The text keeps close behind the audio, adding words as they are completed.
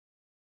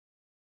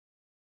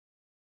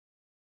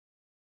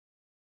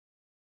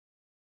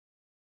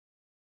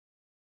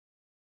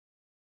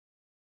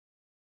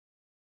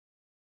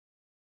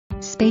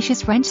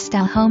Spacious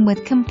ranch-style home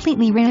with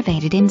completely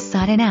renovated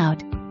inside and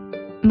out.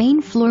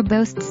 Main floor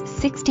boasts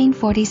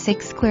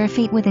 1646 square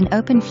feet with an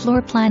open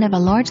floor plan of a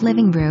large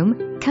living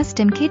room,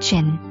 custom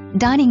kitchen,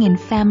 dining and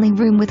family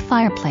room with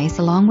fireplace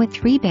along with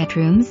 3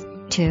 bedrooms,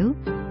 2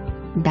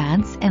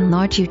 baths and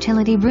large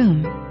utility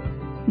room.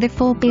 The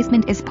full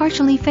basement is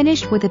partially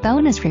finished with a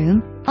bonus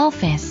room,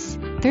 office,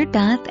 3rd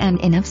bath and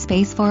enough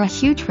space for a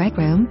huge rec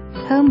room,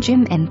 home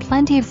gym and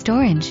plenty of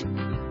storage.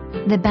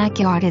 The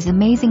backyard is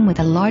amazing with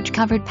a large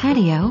covered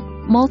patio,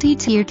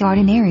 multi-tiered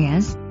garden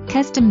areas,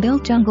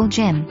 custom-built jungle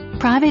gym,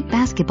 private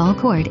basketball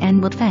court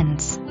and wood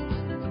fence.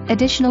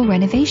 Additional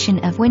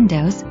renovation of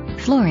windows,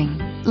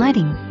 flooring,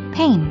 lighting,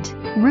 paint,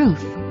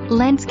 roof,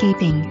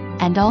 landscaping,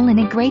 and all in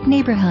a great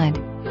neighborhood.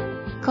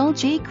 Call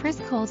J.Chris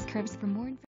Coles Kerbs for more.